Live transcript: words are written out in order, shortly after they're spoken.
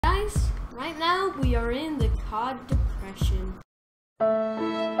Right now, we are in the COD Depression.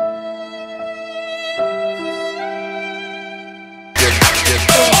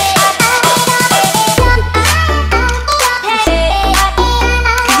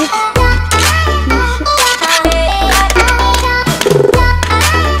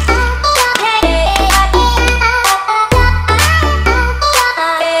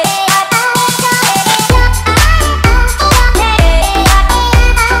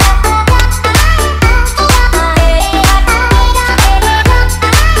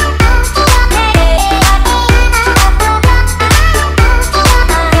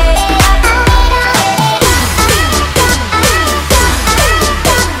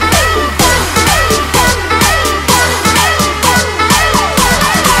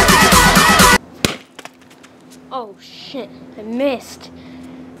 Oh shit, I missed.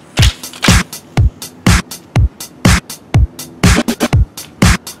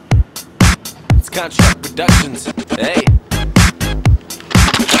 It's Contract Productions. Hey.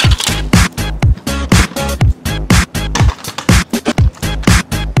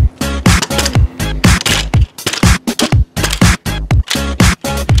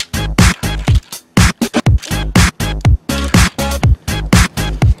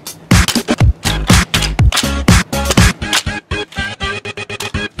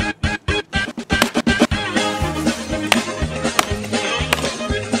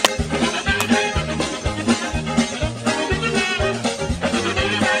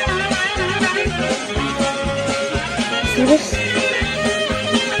 See this?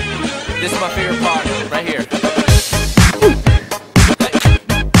 This is my favorite part, right here.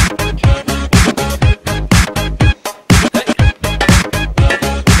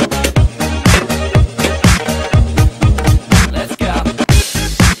 Let's go.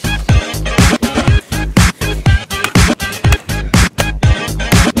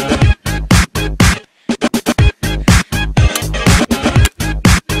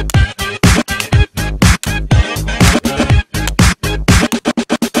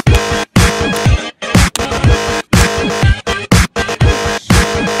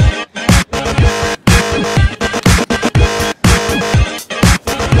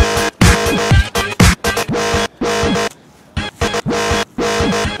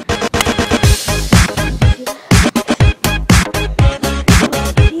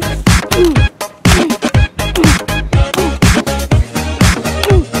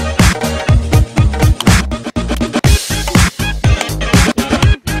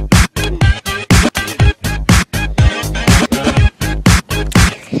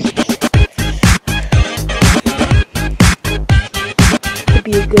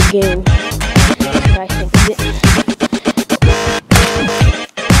 Be a good game. That's what I think of it.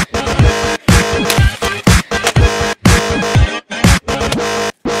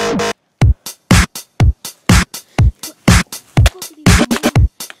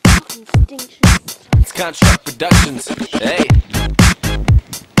 It's Contract Productions. Hey.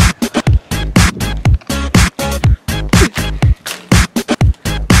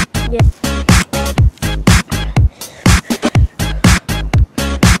 Yeah.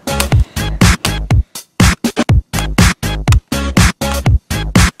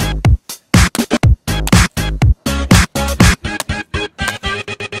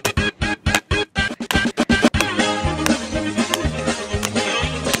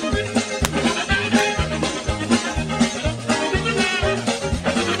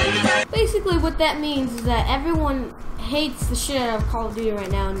 Basically what that means is that everyone hates the shit out of Call of Duty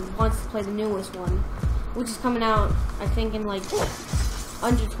right now and wants to play the newest one, which is coming out, I think, in like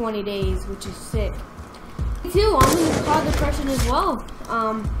under 20 days, which is sick. Me too, I'm in the COD Depression as well.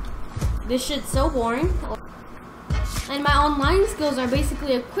 This shit's so boring. And my online skills are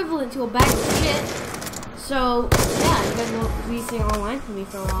basically equivalent to a bag of shit. So, yeah, you guys will be seeing online for me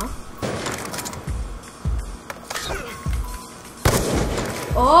for a while.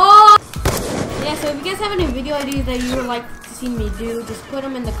 Oh! Yeah, so if you guys have any video ideas that you would like to see me do, just put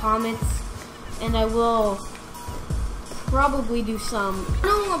them in the comments, and I will probably do some. I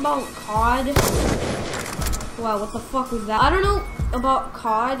don't know about COD. Wow, what the fuck was that? I don't know about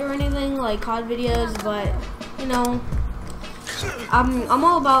COD or anything, like COD videos, but, you know, I'm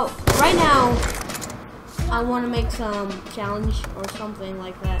all about, right now, I want to make some challenge or something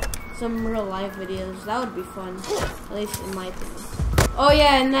like that. Some real life videos. That would be fun, at least in my opinion. Oh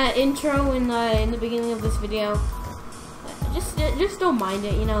yeah, and that intro in the beginning of this video, just don't mind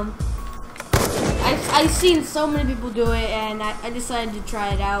it, you know. I've seen so many people do it, and I decided to try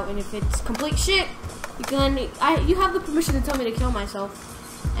it out. And if it's complete shit, you have the permission to tell me to kill myself,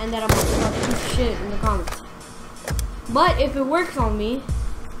 and that I'm a piece of shit in the comments. But if it works on me,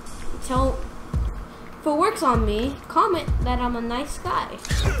 if it works on me, comment that I'm a nice guy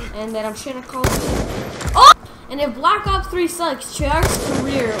and that I'm shit at Call of Duty. Oh! And if Black Ops 3 sucks, Treyarch's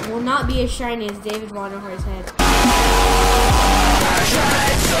career will not be as shiny as David Vonderhaar's head.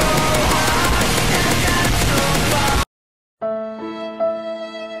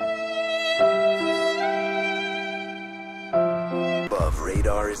 Above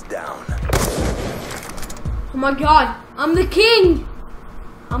radar is down. Oh my god, I'm the king!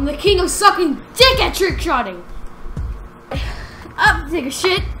 I'm the king of sucking dick at trick shotting. Up to take a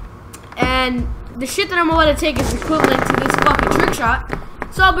shit, and the shit that I'm about to take is equivalent to this fucking trick shot.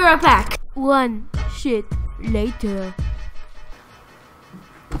 So I'll be right back. One shit later.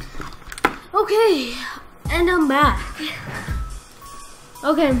 Okay, and I'm back.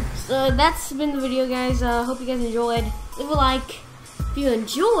 Okay, so that's been the video, guys. Hope you guys enjoyed. Leave a like if you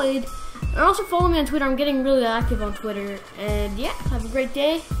enjoyed. And also follow me on Twitter. I'm getting really active on Twitter. And yeah, have a great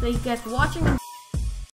day. Thank you guys for watching.